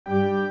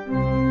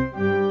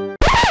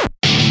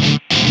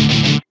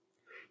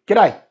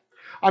G'day,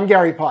 I'm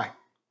Garry Pye.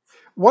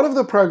 One of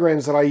the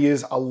programs that I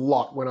use a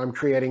lot when I'm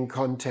creating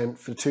content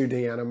for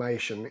 2D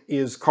animation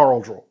is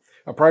CorelDraw,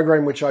 a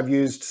program which I've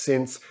used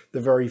since the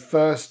very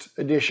first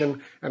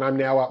edition, and I'm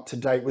now up to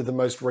date with the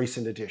most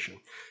recent edition.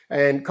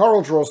 And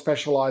CorelDraw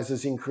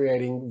specializes in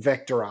creating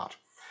vector art,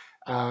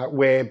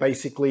 where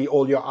basically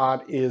all your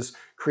art is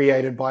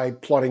created by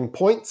plotting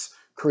points,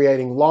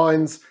 creating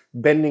lines,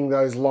 bending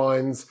those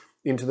lines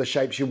into the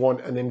shapes you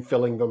want, and then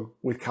filling them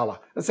with color.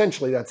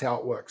 Essentially, that's how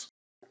it works.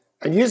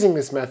 And using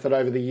this method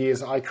over the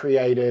years, I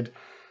created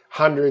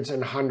hundreds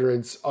and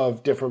hundreds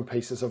of different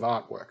pieces of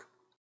artwork.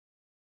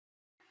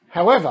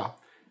 However,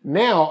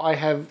 now I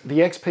have the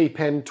XP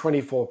Pen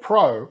 24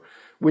 Pro,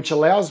 which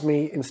allows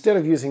me, instead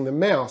of using the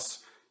mouse,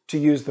 to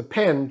use the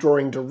pen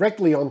drawing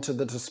directly onto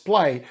the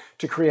display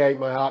to create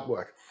my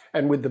artwork.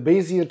 And with the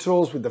Bezier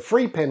tools, with the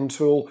free pen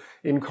tool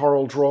in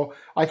CorelDraw,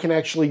 I can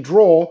actually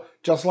draw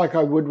just like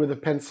I would with a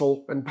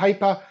pencil and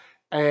paper,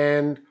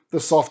 and the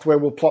software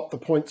will plot the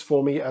points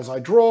for me as I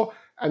draw,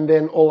 and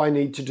then all I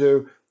need to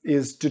do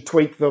is to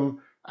tweak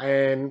them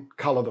and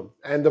color them.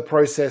 And the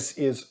process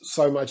is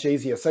so much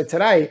easier. So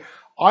today,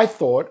 I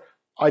thought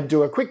I'd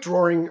do a quick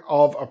drawing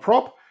of a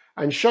prop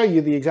and show you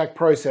the exact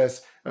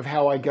process of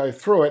how I go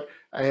through it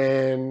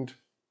and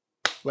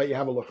let you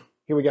have a look.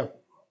 Here we go.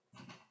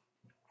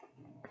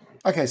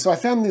 Okay, so I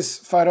found this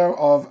photo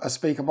of a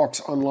speaker box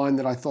online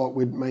that I thought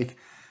would make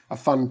a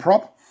fun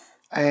prop.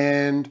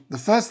 And the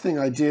first thing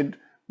I did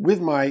with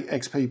my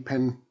XP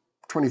Pen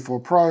 24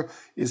 Pro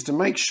is to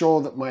make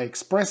sure that my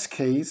express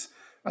keys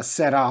are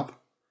set up.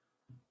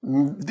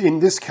 In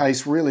this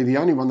case, really the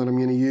only one that I'm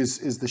going to use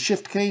is the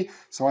shift key.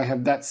 So I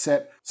have that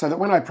set so that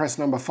when I press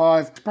number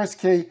 5, express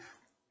key,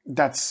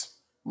 that's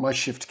my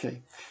shift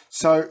key.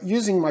 So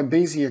using my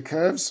Bezier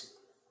curves,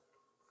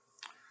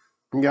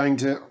 I'm going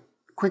to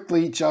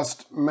quickly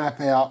just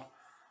map out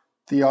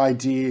the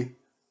idea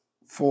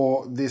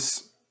for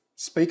this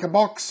speaker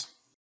box.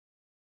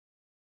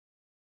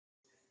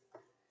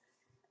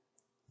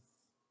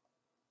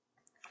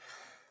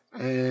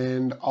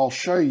 And I'll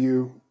show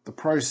you the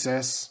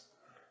process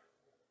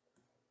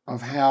of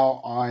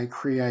how I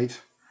create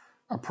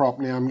a prop.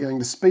 Now I'm going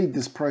to speed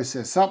this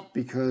process up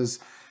because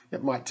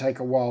it might take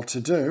a while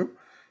to do,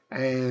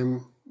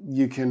 and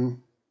you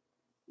can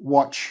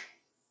watch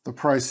the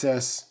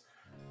process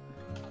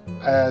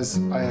as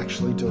I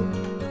actually do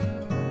it.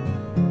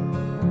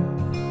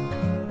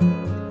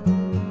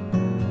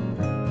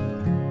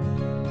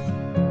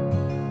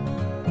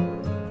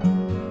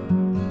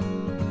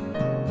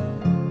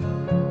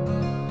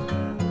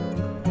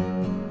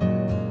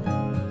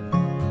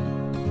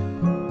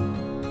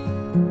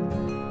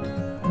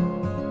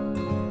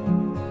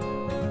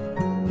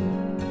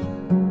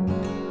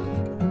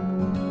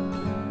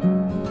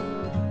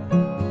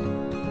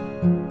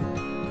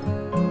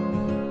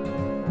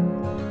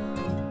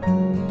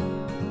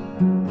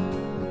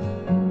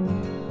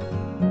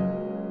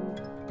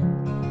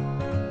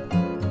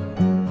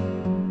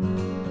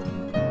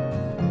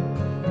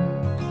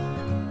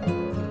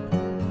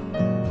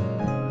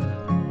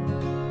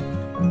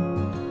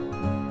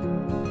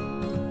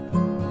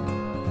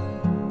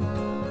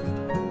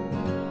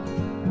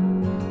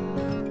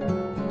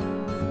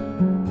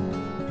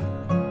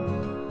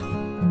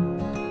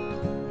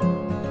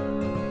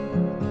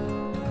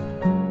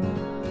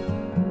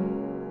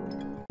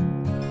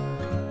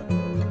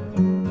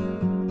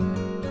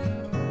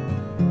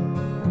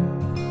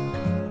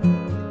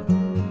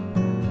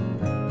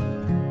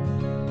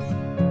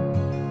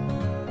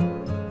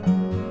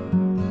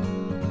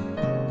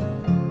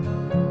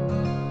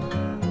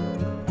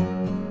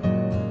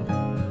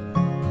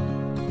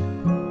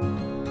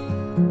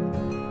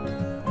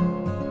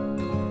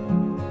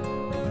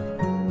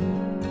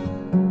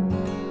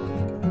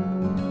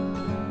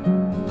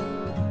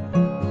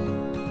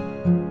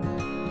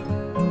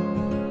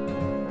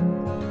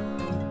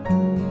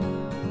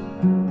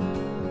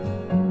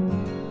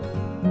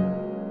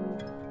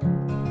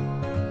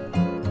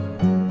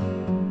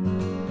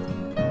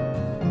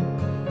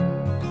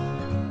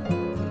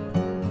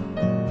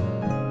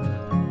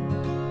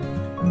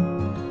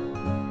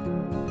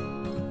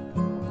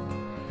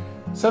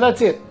 So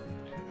that's it.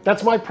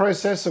 That's my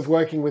process of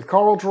working with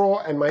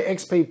CorelDraw and my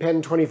XP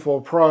Pen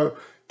 24 Pro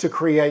to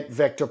create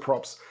vector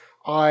props.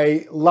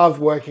 I love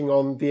working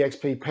on the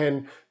XP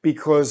Pen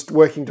because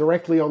working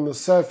directly on the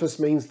surface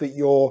means that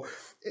you're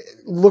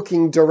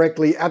looking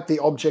directly at the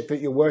object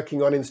that you're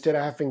working on instead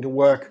of having to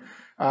work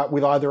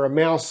with either a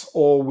mouse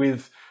or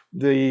with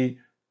the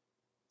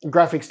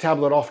graphics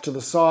tablet off to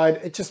the side.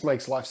 It just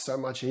makes life so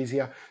much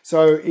easier.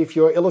 So if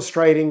you're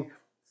illustrating,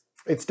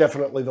 it's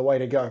definitely the way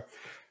to go.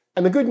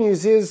 And the good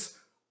news is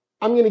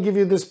I'm going to give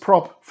you this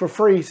prop for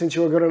free since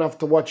you were good enough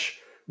to watch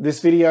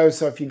this video.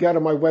 So if you go to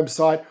my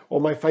website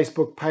or my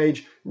Facebook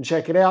page and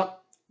check it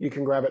out, you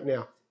can grab it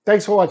now.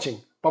 Thanks for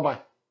watching.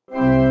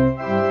 Bye-bye.